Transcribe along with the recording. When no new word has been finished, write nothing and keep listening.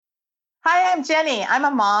Hi, I'm Jenny. I'm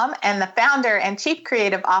a mom and the founder and chief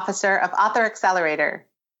creative officer of Author Accelerator.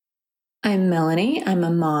 I'm Melanie. I'm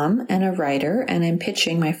a mom and a writer, and I'm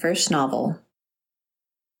pitching my first novel.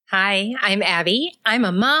 Hi, I'm Abby. I'm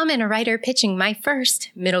a mom and a writer pitching my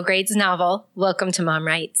first middle grades novel. Welcome to Mom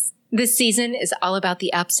Writes. This season is all about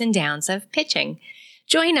the ups and downs of pitching.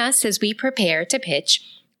 Join us as we prepare to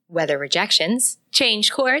pitch, weather rejections,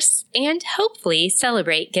 change course, and hopefully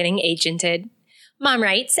celebrate getting agented. Mom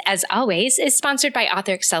Writes, as always, is sponsored by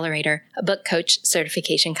Author Accelerator, a book coach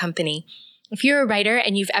certification company. If you're a writer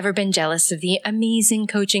and you've ever been jealous of the amazing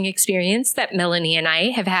coaching experience that Melanie and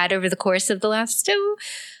I have had over the course of the last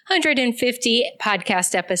 150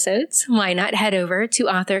 podcast episodes, why not head over to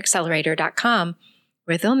authoraccelerator.com,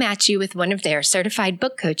 where they'll match you with one of their certified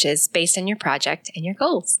book coaches based on your project and your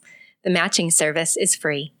goals. The matching service is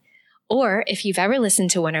free. Or if you've ever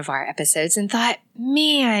listened to one of our episodes and thought,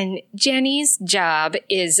 man, Jenny's job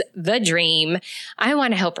is the dream. I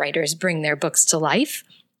want to help writers bring their books to life.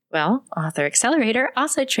 Well, Author Accelerator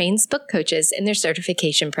also trains book coaches in their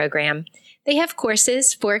certification program. They have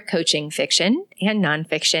courses for coaching fiction and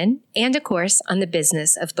nonfiction, and a course on the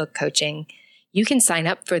business of book coaching. You can sign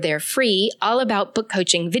up for their free All About Book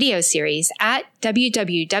Coaching video series at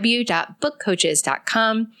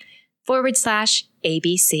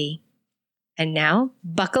www.bookcoaches.com/ABC. And now,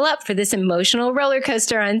 buckle up for this emotional roller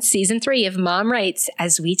coaster on Season 3 of Mom Writes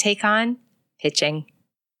as we take on pitching.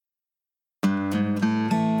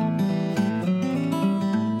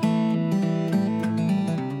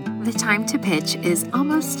 The time to pitch is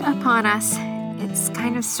almost upon us. It's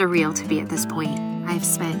kind of surreal to be at this point. I've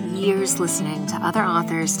spent years listening to other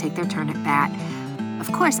authors take their turn at bat.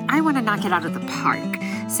 Of course, I want to knock it out of the park.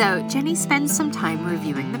 So Jenny spends some time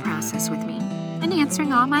reviewing the process with me and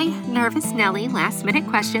answering all my nervous Nelly last-minute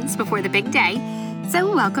questions before the big day.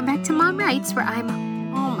 So welcome back to Mom Writes, where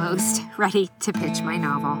I'm almost ready to pitch my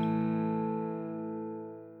novel.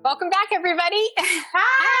 Welcome back, everybody.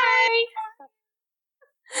 Hi!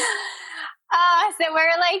 So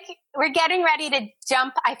we're getting ready to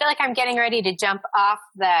jump. I feel like I'm getting ready to jump off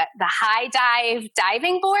the high dive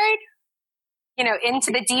diving board,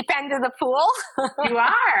 into the deep end of the pool. You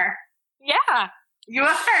are. Yeah. You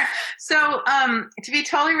are. So to be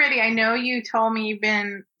totally ready, I know you told me you've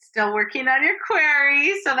been still working on your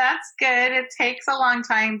query, so that's good. It takes a long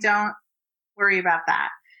time. Don't worry about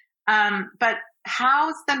that. But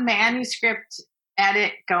how's the manuscript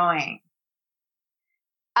edit going?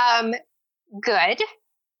 Good.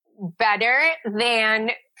 Better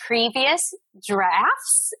than previous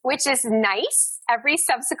drafts, which is nice. Every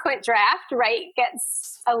subsequent draft, right,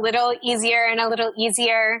 gets a little easier and a little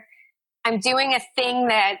easier. I'm doing a thing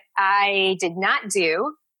that I did not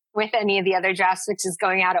do with any of the other drafts, which is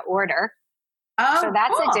going out of order. Oh, so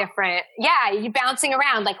that's cool. you're bouncing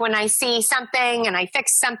around. Like when I see something and I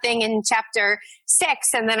fix something in chapter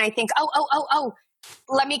 6, and then I think, oh,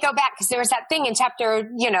 let me go back because there was that thing in chapter,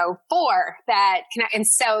 4 and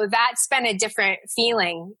so that's been a different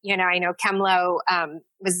feeling. I know Kemlo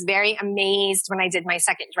was very amazed when I did my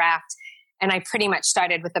second draft, and I pretty much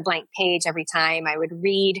started with a blank page every time. I would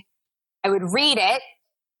read it,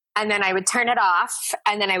 and then I would turn it off,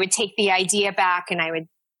 and then I would take the idea back and I would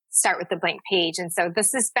start with the blank page. And so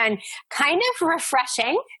this has been kind of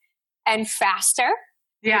refreshing and faster.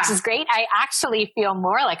 Yeah. Which is great. I actually feel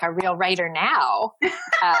more like a real writer now than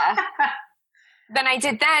I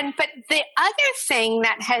did then. But the other thing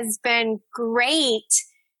that has been great,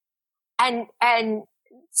 and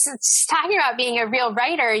just talking about being a real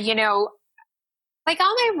writer, like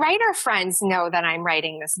all my writer friends know that I'm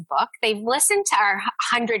writing this book. They've listened to our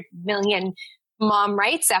 100 million Mom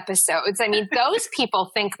Writes episodes. I mean, those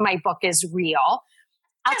people think my book is real.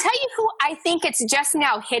 I'll tell you who I think it's just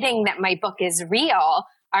now hitting that my book is real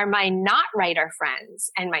are my not writer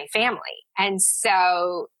friends and my family. And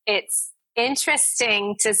so it's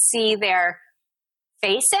interesting to see their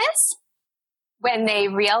faces when they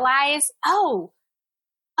realize, oh,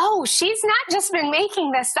 she's not just been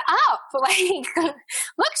making this up. Like, look,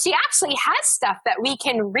 she actually has stuff that we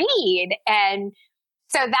can read. And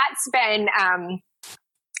so that's been, I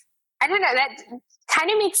don't know, that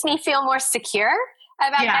kind of makes me feel more secure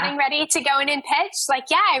about getting ready to go in and pitch. Like,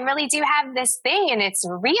 I really do have this thing and it's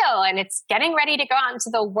real and it's getting ready to go out into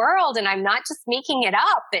the world and I'm not just making it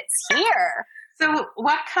up. It's here. So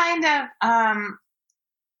what kind of,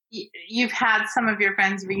 you've had some of your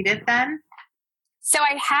friends read it then? So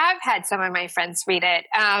I have had some of my friends read it.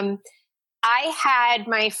 I had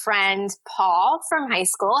my friend Paul from high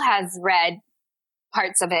school has read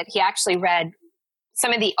parts of it. He actually read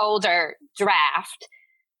some of the older draft.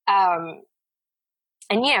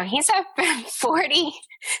 And, he's a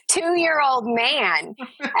 42-year-old man,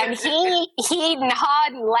 and he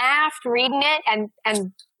gnawed and laughed reading it. And,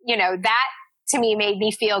 that to me made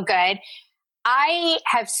me feel good. I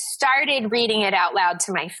have started reading it out loud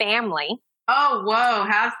to my family. Oh, whoa.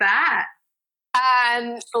 How's that?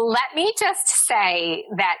 Let me just say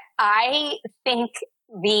that I think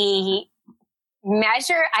the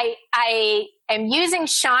measure, I am using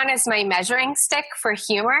Sean as my measuring stick for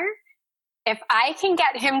humor. If I can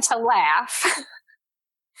get him to laugh,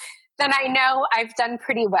 then I know I've done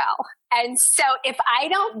pretty well. And so if I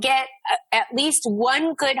don't get at least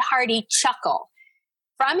one good hearty chuckle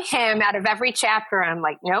from him out of every chapter, I'm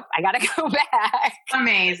like, nope, I got to go back.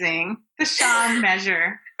 Amazing. The Sean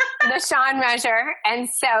measure. The Sean measure. And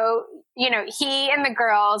so, he and the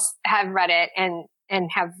girls have read it and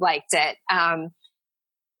have liked it.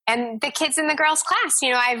 And the kids in the girls' class,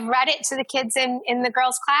 I've read it to the kids in the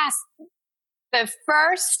girls' class. The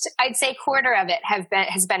first, I'd say, quarter of it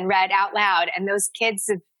has been read out loud. And those kids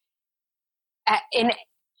have,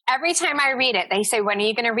 every time I read it, they say, when are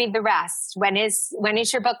you going to read the rest? When is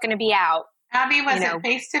your book going to be out? Abby, was it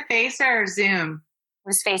face-to-face or Zoom? It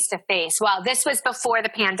was face-to-face. Well, this was before the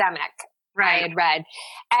pandemic. Right. I had read.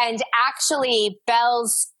 And actually,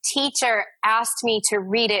 Belle's teacher asked me to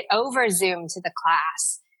read it over Zoom to the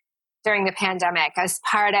class during the pandemic as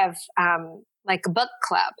part of like a book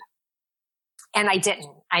club. And I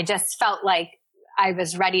didn't. I just felt like I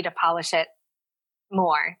was ready to polish it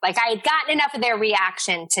more. Like I had gotten enough of their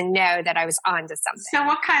reaction to know that I was onto something. So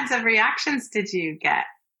what kinds of reactions did you get?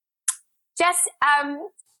 Just,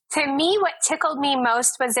 to me, what tickled me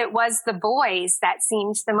most was the boys that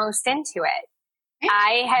seemed the most into it.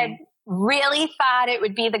 I had really thought it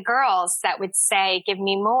would be the girls that would say, give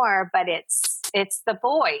me more, but it's the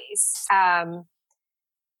boys.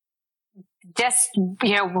 Just,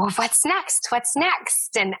 well, what's next? What's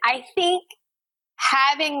next? And I think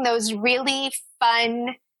having those really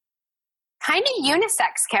fun kind of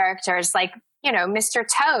unisex characters like, Mr.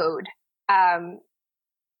 Toad,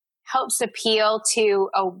 helps appeal to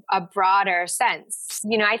a broader sense.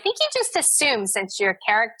 I think you just assume since your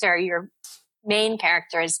main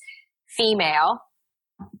character is female,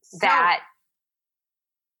 that...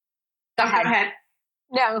 Go ahead.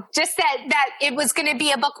 No, just that it was going to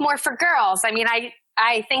be a book more for girls. I mean,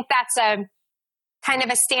 I think that's a kind of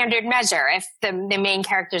a standard measure. If the main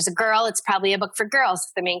character is a girl, it's probably a book for girls.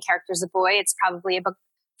 If the main character is a boy, it's probably a book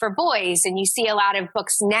for boys. And you see a lot of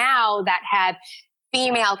books now that have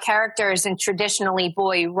female characters in traditionally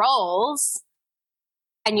boy roles.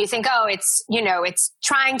 And you think, oh, it's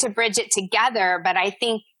trying to bridge it together. But I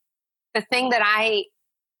think the thing that I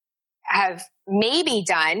have maybe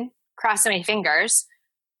done, crossing my fingers,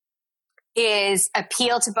 is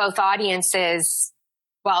appeal to both audiences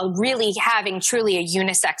while really having truly a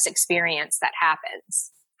unisex experience that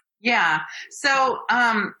happens. Yeah. So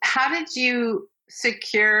how did you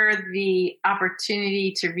secure the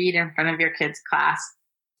opportunity to read in front of your kids' class?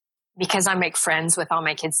 Because I make friends with all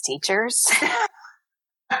my kids' teachers.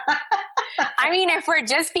 I mean, if we're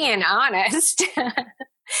just being honest.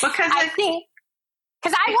 Because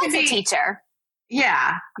I was a teacher.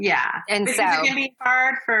 Yeah. And because so it can be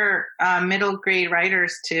hard for middle grade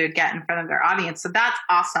writers to get in front of their audience. So that's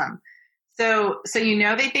awesome. So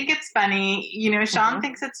they think it's funny. Sean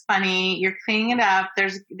thinks it's funny. You're cleaning it up.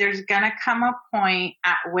 There's gonna come a point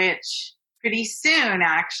at which, pretty soon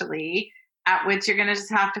actually, at which you're gonna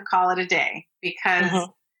just have to call it a day, because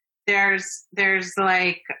there's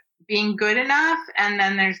like being good enough, and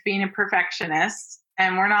then there's being a perfectionist.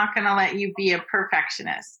 And we're not going to let you be a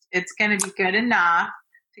perfectionist. It's going to be good enough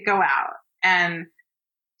to go out and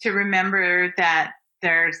to remember that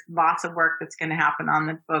there's lots of work that's going to happen on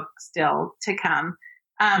the book still to come.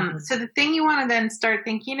 So the thing you want to then start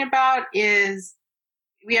thinking about is,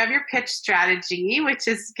 we have your pitch strategy, which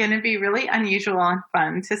is going to be really unusual and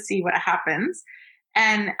fun to see what happens.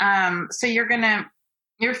 And so you're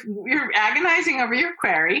agonizing over your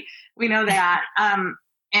query. We know that.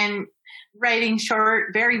 And writing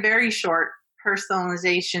short, very, very short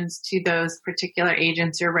personalizations to those particular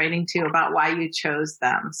agents you're writing to about why you chose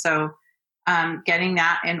them. So getting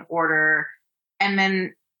that in order, and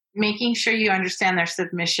then making sure you understand their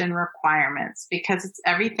submission requirements, because it's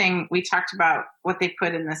everything. We talked about what they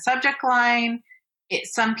put in the subject line.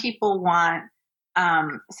 Some people want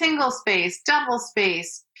single space, double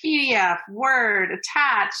space, PDF, Word,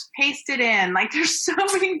 attached, pasted in. Like, there's so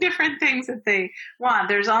many different things that they want.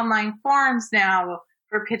 There's online forms now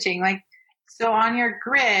for pitching. Like, so on your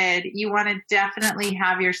grid, you want to definitely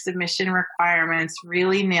have your submission requirements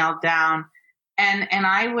really nailed down. And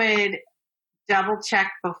I would double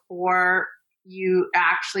check before you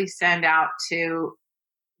actually send out to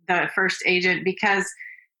the first agent, because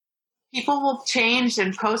people will change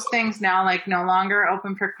and post things now, like no longer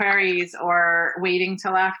open for queries or waiting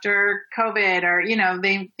till after COVID, or,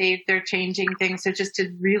 they're changing things. So just to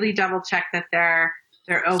really double check that they're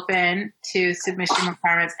open to submission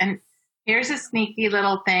requirements. And here's a sneaky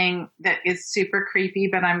little thing that is super creepy,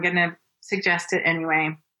 but I'm going to suggest it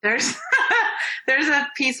anyway. There's a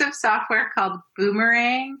piece of software called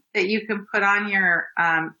Boomerang that you can put on your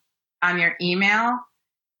email,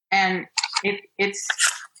 and it's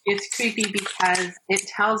creepy because it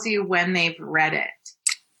tells you when they've read it.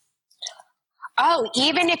 Oh,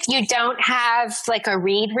 even if you don't have like a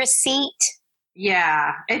read receipt?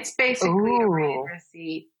 Yeah, it's basically a read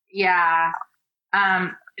receipt. Yeah.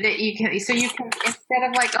 That you can, instead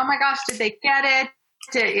of like, oh my gosh, did they get it?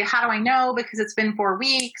 How do I know? Because it's been 4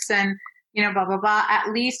 weeks and, blah, blah, blah.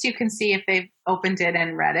 At least you can see if they've opened it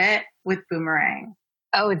and read it with Boomerang.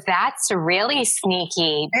 Oh, that's really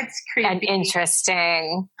sneaky. It's creepy. And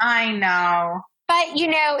interesting. I know. But,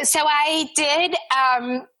 so I did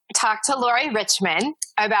talk to Lori Richmond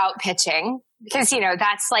about pitching because,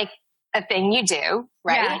 that's like a thing you do,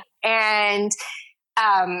 right? Yeah. And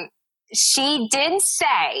she did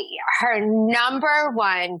say her number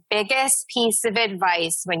one biggest piece of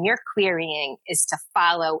advice when you're querying is to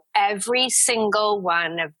follow every single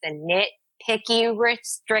one of the nitpicky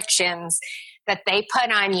restrictions that they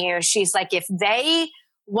put on you. She's like, if they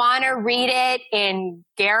want to read it in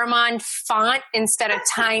Garamond font instead of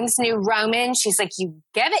Times New Roman, she's like, you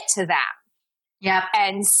give it to them. Yep.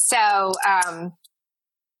 And so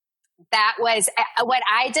that was what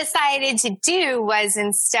I decided to do, was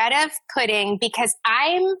instead of putting, because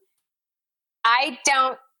I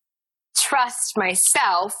don't trust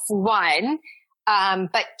myself, one,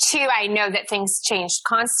 but two, I know that things change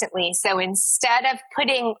constantly. So instead of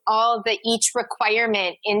putting each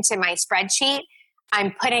requirement into my spreadsheet,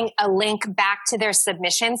 I'm putting a link back to their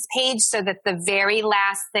submissions page so that the very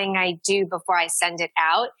last thing I do before I send it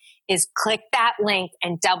out is click that link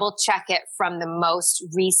and double check it from the most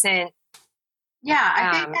recent I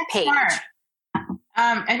think that's page. Smart.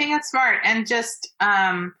 I think that's smart. And just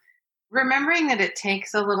remembering that it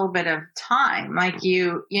takes a little bit of time, like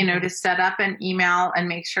to set up an email and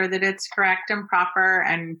make sure that it's correct and proper,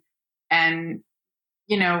 and make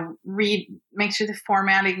sure the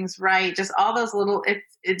formatting's right. Just all those little,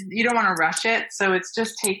 you don't want to rush it. So it's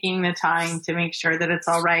just taking the time to make sure that it's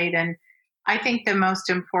all right. And I think the most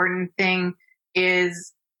important thing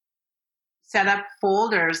is set up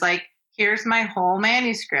folders. Like, here's my whole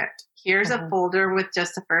manuscript. Here's a folder with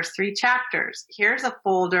just the first 3 chapters. Here's a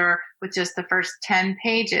folder with just the first 10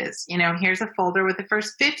 pages. Here's a folder with the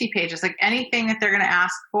first 50 pages. Like, anything that they're going to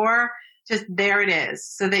ask for, just there it is,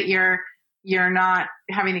 so that you're not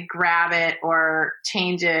having to grab it or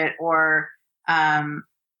change it or, so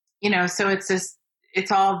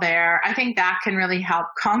it's all there. I think that can really help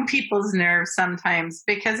calm people's nerves sometimes,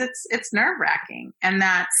 because it's nerve wracking. And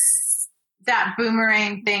that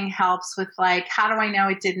Boomerang thing helps with, like, how do I know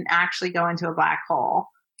it didn't actually go into a black hole?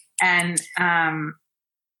 And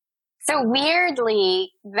so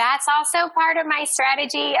weirdly, that's also part of my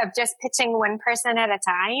strategy of just pitching one person at a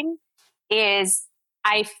time, is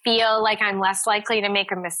I feel like I'm less likely to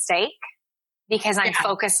make a mistake because I'm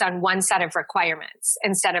focused on one set of requirements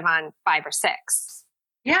instead of on 5 or 6.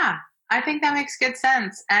 Yeah, I think that makes good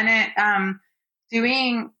sense. And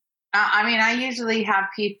I usually have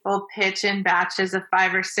people pitch in batches of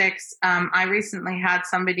 5 or 6. I recently had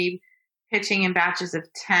somebody pitching in batches of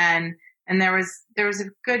 10, and there was a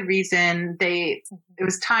good reason. It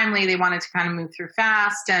was timely. They wanted to kind of move through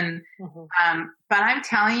fast, and but I'm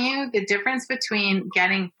telling you, the difference between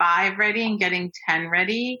getting 5 ready and getting 10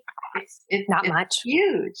 ready, it's not much.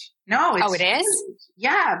 Huge. No, it's it is? Huge.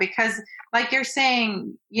 Yeah, because like you're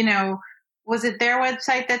saying, was it their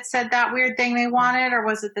website that said that weird thing they wanted, or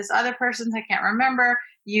was it this other person's? I can't remember.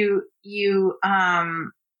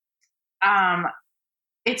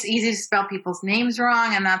 It's easy to spell people's names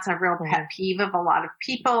wrong, and that's a real pet peeve of a lot of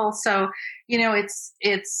people. So, there's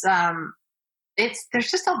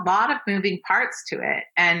just a lot of moving parts to it.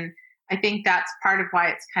 And I think that's part of why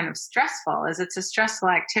it's kind of stressful, is it's a stressful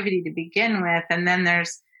activity to begin with. And then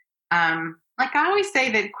there's, like I always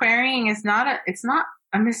say, that querying is not a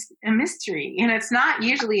mystery. It's not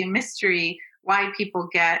usually a mystery why people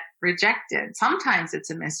get rejected. Sometimes it's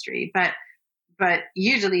a mystery, but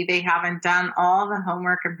usually they haven't done all the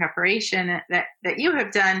homework and preparation that you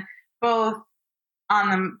have done, both on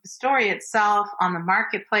the story itself, on the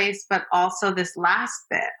marketplace, but also this last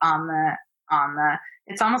bit on the,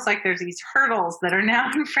 it's almost like there's these hurdles that are now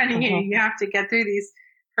in front of you. You have to get through these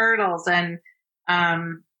hurdles, and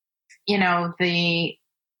the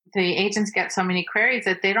agents get so many queries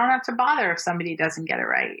that they don't have to bother if somebody doesn't get it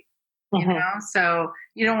right. So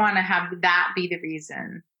you don't want to have that be the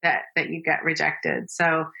reason that you get rejected.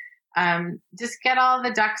 So just get all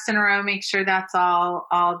the ducks in a row, make sure that's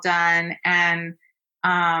all done. And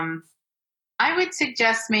I would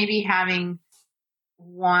suggest maybe having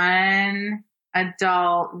one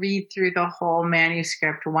adult read through the whole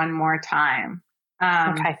manuscript one more time.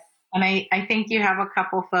 Okay. And I think you have a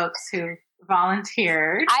couple folks who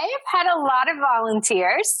volunteered. I have had a lot of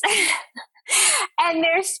volunteers. And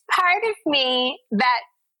there's part of me that,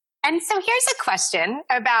 and so here's a question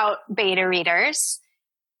about beta readers.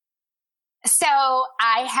 So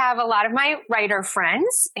I have a lot of my writer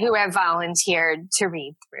friends who have volunteered to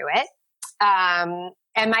read through it.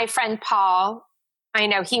 And my friend Paul, I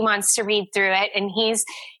know he wants to read through it, and he's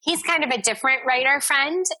kind of a different writer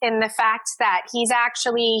friend in the fact that he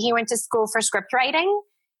went to school for script writing.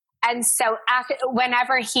 And so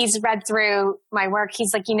whenever he's read through my work,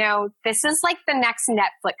 he's like, this is like the next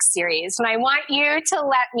Netflix series, and I want you to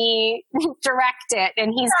let me direct it.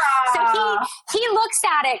 And so he looks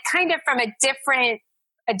at it kind of from a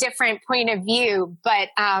different point of view. But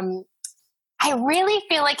I really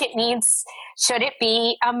feel like should it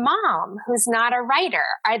be a mom who's not a writer?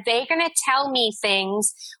 Are they going to tell me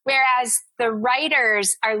things? Whereas the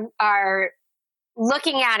writers are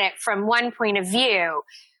looking at it from one point of view.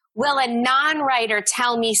 Will a non-writer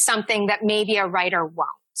tell me something that maybe a writer won't?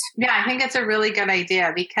 Yeah, I think it's a really good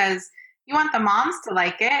idea because you want the moms to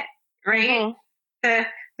like it, right? Mm-hmm. The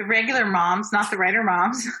regular moms, not the writer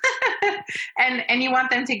moms. and you want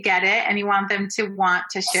them to get it, and you want them to want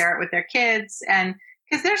to share it with their kids. And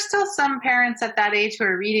because there's still some parents at that age who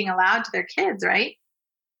are reading aloud to their kids, right?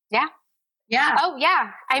 Yeah. Yeah. Oh,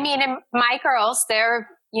 yeah. I mean, my girls, they're,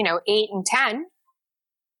 8 and 10.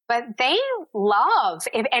 But they love,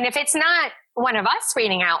 and if it's not one of us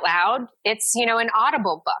reading out loud, it's, an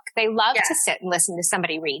Audible book. They love to sit and listen to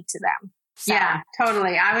somebody read to them. So. Yeah,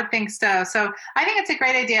 totally. I would think so. So I think it's a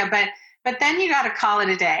great idea, but then you got to call it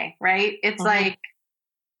a day, right? It's like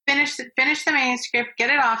finish the manuscript, get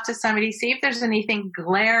it off to somebody, see if there's anything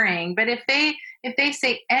glaring. But if they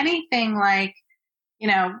say anything like, you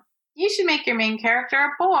should make your main character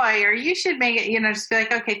a boy, or you should make it, just be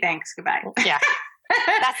like, okay, thanks, goodbye. Yeah.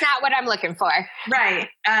 That's not what I'm looking for. Right.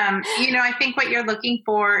 I think what you're looking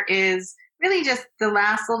for is really just the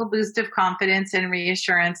last little boost of confidence and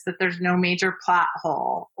reassurance that there's no major plot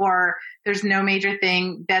hole, or there's no major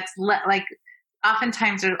thing that's like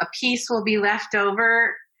oftentimes a piece will be left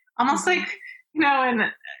over, almost like,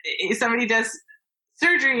 when somebody does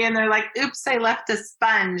surgery and they're like, oops, I left a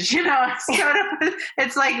sponge,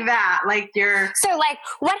 it's like that, so like,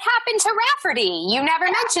 what happened to Rafferty? You never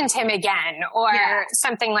mentioned him again, or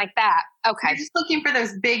something like that. Okay. You're just looking for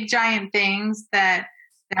those big giant things that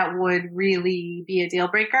would really be a deal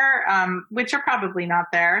breaker, which are probably not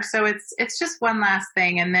there. So it's just one last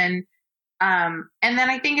thing. And then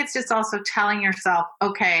I think it's just also telling yourself,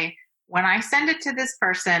 okay, when I send it to this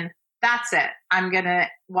person, that's it.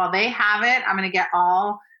 While they have it, I'm going to get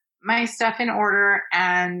all my stuff in order.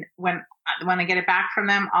 And when I get it back from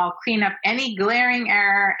them, I'll clean up any glaring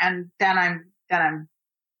error, and then I'm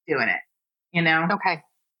doing it, Okay.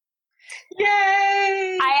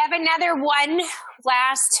 Yay! I have another one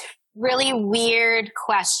last really weird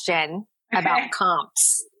question about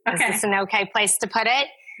comps. Okay. Is this an okay place to put it?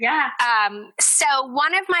 Yeah. So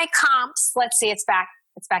one of my comps, let's see, it's back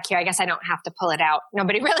here. I guess I don't have to pull it out.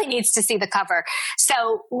 Nobody really needs to see the cover.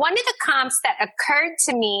 So one of the comps that occurred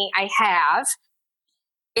to me I have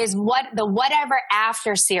is the Whatever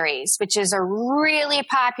After series, which is a really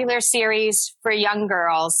popular series for young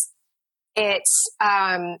girls. It's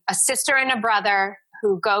a sister and a brother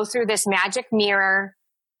who go through this magic mirror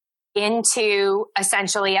into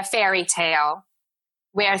essentially a fairy tale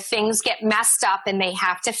where things get messed up and they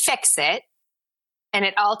have to fix it. And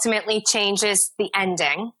it ultimately changes the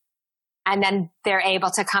ending. And then they're able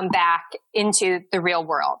to come back into the real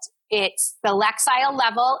world. The Lexile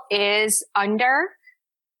level is under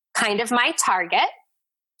kind of my target.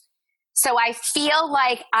 So I feel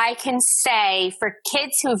like I can say for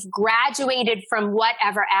kids who've graduated from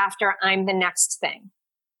Whatever After, I'm the next thing.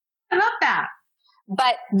 I love that.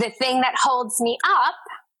 But the thing that holds me up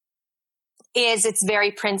is it's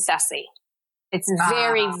very princessy. It's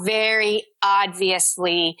very, very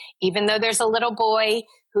obviously, even though there's a little boy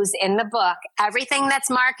who's in the book, everything that's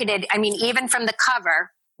marketed, I mean, even from the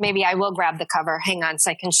cover, maybe I will grab the cover. Hang on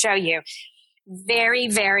so I can show you. Very,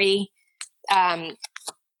 very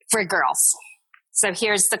for girls. So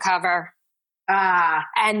here's the cover.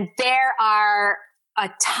 And there are a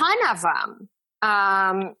ton of them.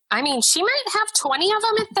 I mean, she might have 20 of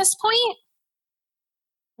them at this point.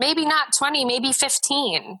 Maybe not 20, maybe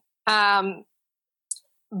 15.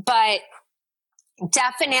 But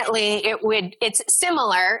definitely it's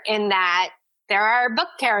similar in that there are book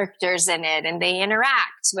characters in it and they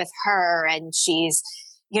interact with her and she's,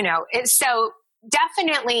 so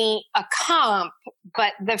definitely a comp,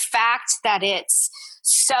 but the fact that it's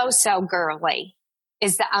so girly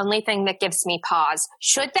is the only thing that gives me pause.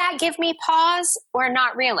 Should that give me pause or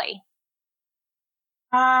not really?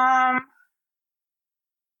 I'm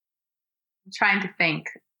trying to think.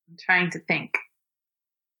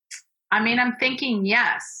 I mean, I'm thinking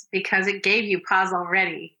yes, because it gave you pause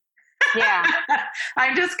already. Yeah.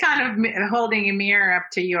 I'm just kind of holding a mirror up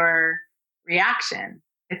to your reaction.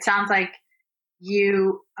 It sounds like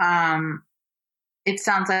you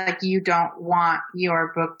don't want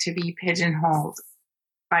your book to be pigeonholed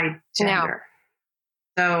by gender.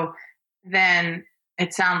 No. So then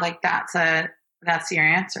it sounds like that's your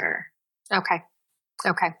answer. Okay.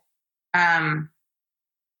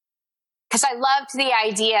 Because I loved the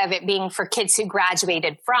idea of it being for kids who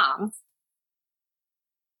graduated from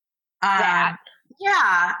that.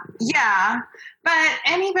 Yeah. But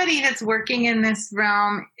anybody that's working in this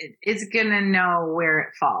realm is going to know where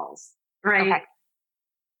it falls, right?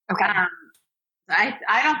 Okay.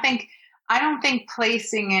 I don't think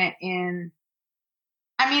placing it in,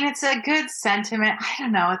 I mean, it's a good sentiment. I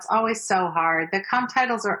don't know. It's always so hard. The comp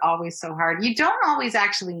titles are always so hard. You don't always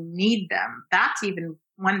actually need them. That's even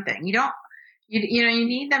one thing. You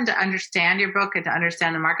need them to understand your book and to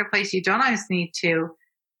understand the marketplace. You don't always need to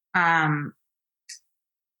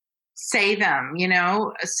say them,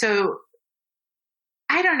 So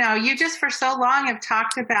I don't know. You just for so long have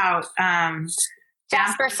talked about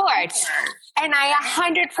Jasper Fforde. And I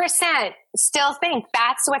 100% still think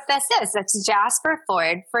that's what this is. It's Jasper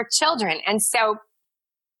Fforde for children. And so,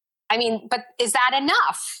 I mean, but is that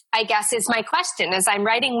enough? I guess is my question. As I'm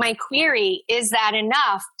writing my query, is that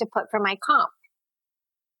enough to put for my comp?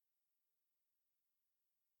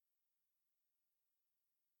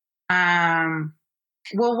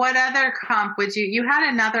 Well, what other comp would you had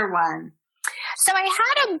another one. So I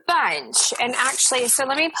had a bunch, and actually, so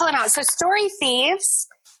let me pull it out. So Story Thieves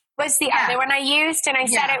was the other one I used, and I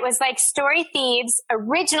said it was like Story Thieves.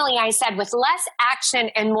 Originally, I said with less action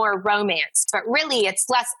and more romance, but really it's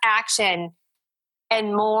less action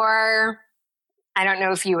and more, I don't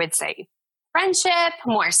know if you would say friendship,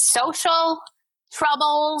 more social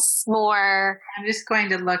troubles, more. I'm just going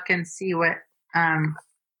to look and see what.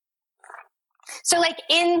 So like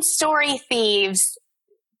in Story Thieves,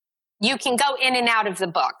 you can go in and out of the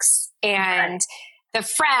books, and the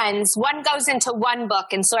friends, one goes into one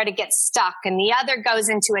book and sort of gets stuck, and the other goes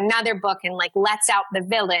into another book and like lets out the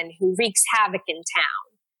villain who wreaks havoc in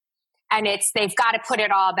town. And they've got to put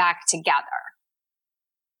it all back together.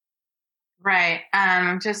 Right.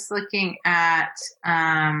 I'm just looking at,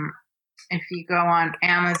 if you go on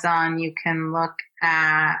Amazon, you can look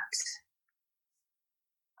at,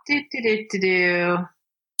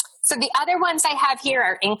 So the other ones I have here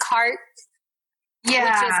are Inkheart, which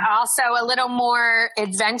is also a little more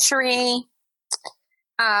adventure-y.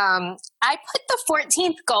 I put the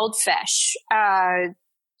 14th Goldfish,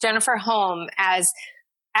 Jennifer Holm, as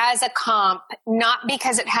a comp, not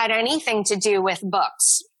because it had anything to do with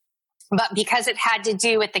books, but because it had to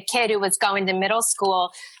do with the kid who was going to middle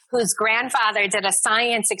school, whose grandfather did a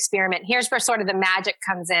science experiment. Here's where sort of the magic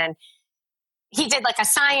comes in. He did like a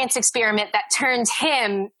science experiment that turned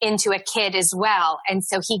him into a kid as well. And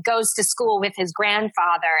so he goes to school with his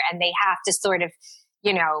grandfather, and they have to sort of,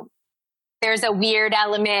 there's a weird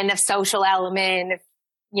element, of social element,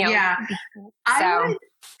 Yeah. So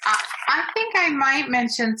I think I might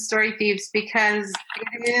mention Story Thieves because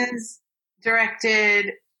it is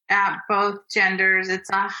directed at both genders. It's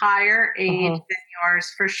a higher age than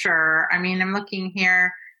yours for sure. I mean, I'm looking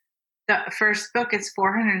here. The first book is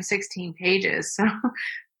 416 pages. So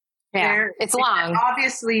it's long.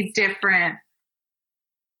 Obviously different,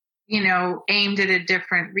 aimed at a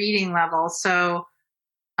different reading level. So,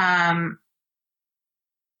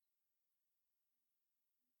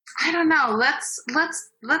 I don't know. Let's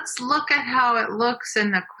look at how it looks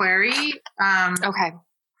in the query. Okay.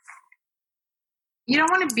 You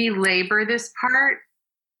don't want to belabor this part.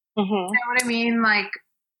 You know what I mean? Like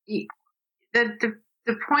the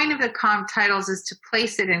point of the comp titles is to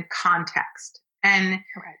place it in context. And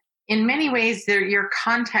in many ways, your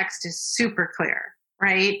context is super clear,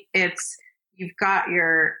 right? You've got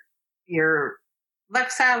your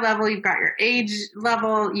lifestyle level, you've got your age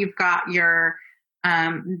level, you've got your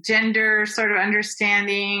gender sort of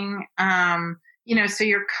understanding. so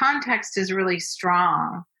your context is really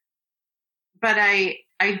strong. But I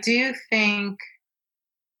do think,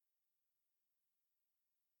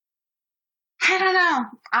 I don't know.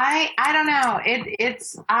 I don't know.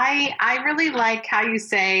 I really like how you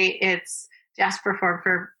say it's Jasper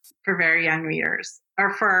for very young readers,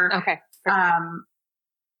 or for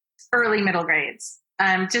early middle grades.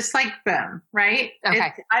 Just like boom, right?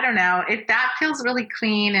 Okay. I don't know. That feels really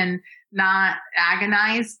clean and not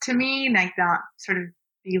agonized to me, like not sort of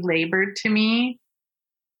belabored to me.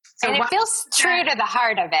 So and it feels true to the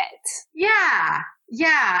heart of it. Yeah.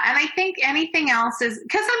 Yeah. And I think anything else is,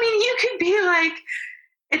 because you could be like,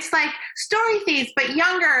 it's like Story Thieves, but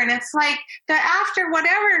younger, and it's like the after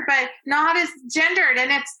whatever, but not as gendered,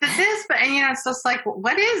 and it's the this, but, and it's just like, how's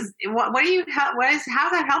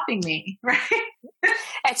that helping me? Right.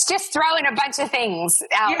 It's just throwing a bunch of things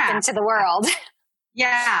out into the world.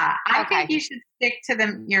 Yeah. I think you should stick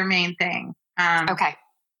to your main thing. Okay.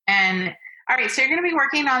 And all right, so you're going to be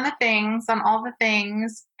working on all the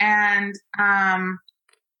things, and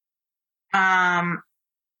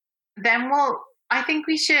then I think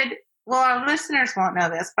we should, our listeners won't know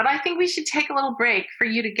this, but I think we should take a little break for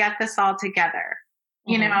you to get this all together,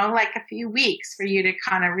 like a few weeks for you to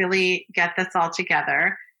kind of really get this all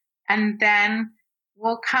together. And then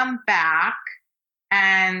we'll come back,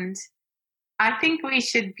 and I think we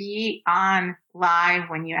should be on live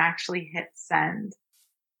when you actually hit send.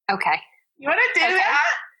 Okay. You want to do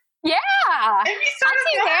that? Yeah. I'll do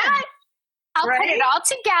that. I'll put it all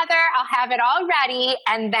together. I'll have it all ready,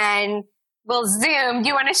 and then we'll Zoom. Do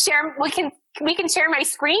you want to share? We can share my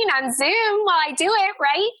screen on Zoom while I do it,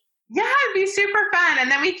 right? Yeah, it'd be super fun. And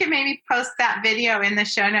then we can maybe post that video in the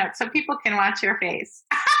show notes so people can watch your face.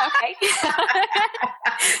 Okay.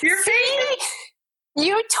 Your face.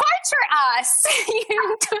 You torture us.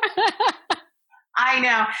 I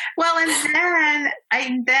know. Well,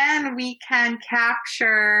 and then we can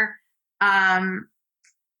capture how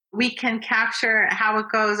it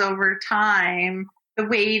goes over time, the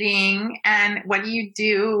waiting, and what do you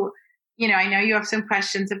do? I know you have some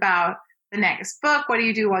questions about the next book. What do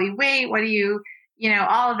you do while you wait? What do you,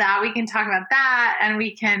 all of that. We can talk about that, and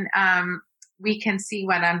we can see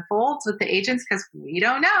what unfolds with the agents, because we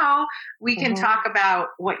don't know. We can talk about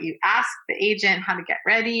what you ask the agent, how to get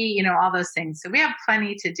ready, all those things. So we have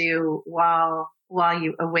plenty to do while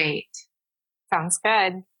you await. Sounds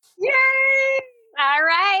good. Yay! All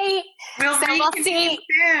right. We'll see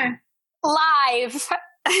soon. Live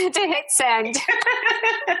to hit send.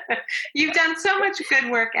 You've done so much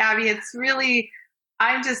good work, Abby. It's really,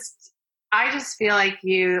 I just feel like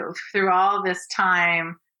you, through all this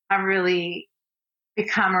time, have really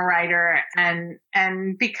become a writer and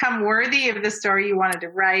become worthy of the story you wanted to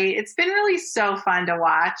write. It's been really so fun to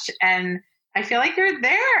watch, and I feel like you're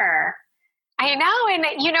there. I know. And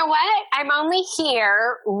you know what? I'm only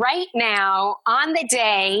here right now on the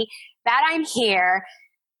day that I'm here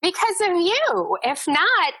because of you. If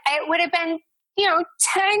not, it would have been,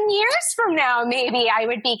 10 years from now, maybe I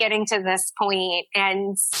would be getting to this point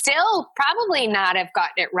and still probably not have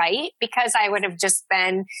gotten it right, because I would have just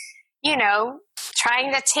been,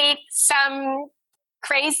 trying to take some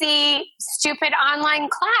crazy, stupid online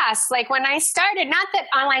class. Like when I started, not that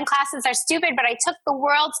online classes are stupid, but I took the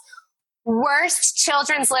world's worst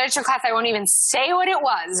children's literature class. I won't even say what it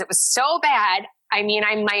was. It was so bad. I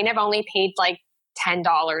might have only paid like $10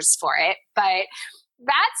 for it, but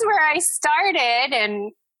that's where I started.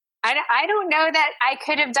 And I don't know that I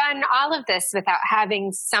could have done all of this without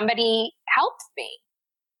having somebody help me.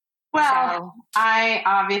 Well, I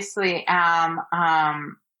obviously am,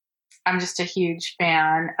 I'm just a huge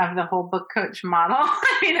fan of the whole book coach model.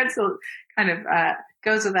 It's kind of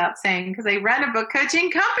goes without saying, because I run a book coaching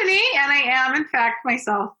company, and I am, in fact,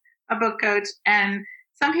 myself a book coach. And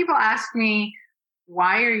some people ask me,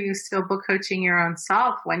 why are you still book coaching your own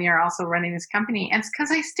self when you're also running this company? And it's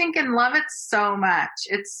because I stinking love it so much.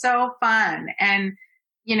 It's so fun. And,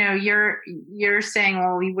 you're saying,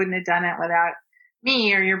 well, you wouldn't have done it without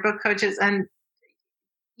me or your book coaches. And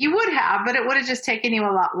you would have, but it would have just taken you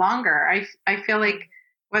a lot longer. I feel like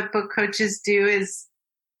what book coaches do is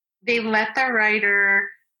they let the writer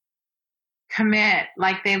commit,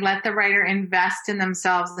 like they let the writer invest in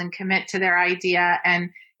themselves and commit to their idea.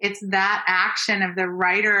 And it's that action of the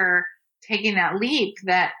writer taking that leap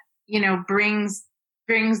that, brings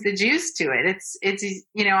the juice to it. It's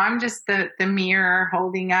I'm just the mirror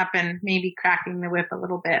holding up and maybe cracking the whip a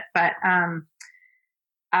little bit, but,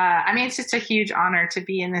 it's just a huge honor to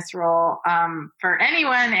be in this role for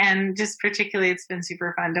anyone, and just particularly it's been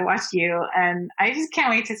super fun to watch you, and I just can't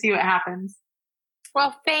wait to see what happens.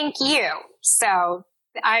 Well, thank you. So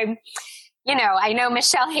I know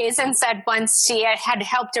Michelle Hazen said once she had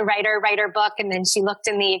helped a writer write her book, and then she looked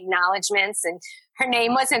in the acknowledgments and her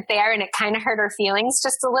name wasn't there, and it kind of hurt her feelings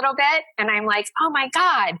just a little bit. And I'm like, oh my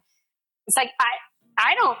God. It's like,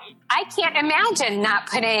 I can't imagine not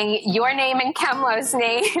putting your name and Kemlo's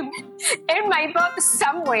name in my book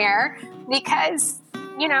somewhere because,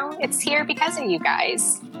 it's here because of you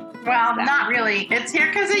guys. Well, not really. It's here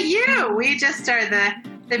because of you. We just are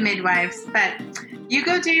the midwives, but you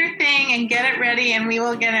go do your thing and get it ready, and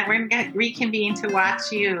we're going to reconvene to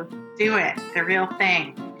watch you do it, the real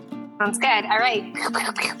thing. Sounds good. All right.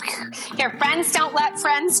 Your friends don't let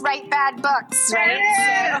friends write bad books,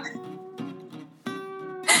 right? So.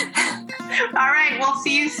 All right. We'll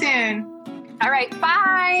see you soon. All right.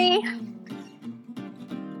 Bye.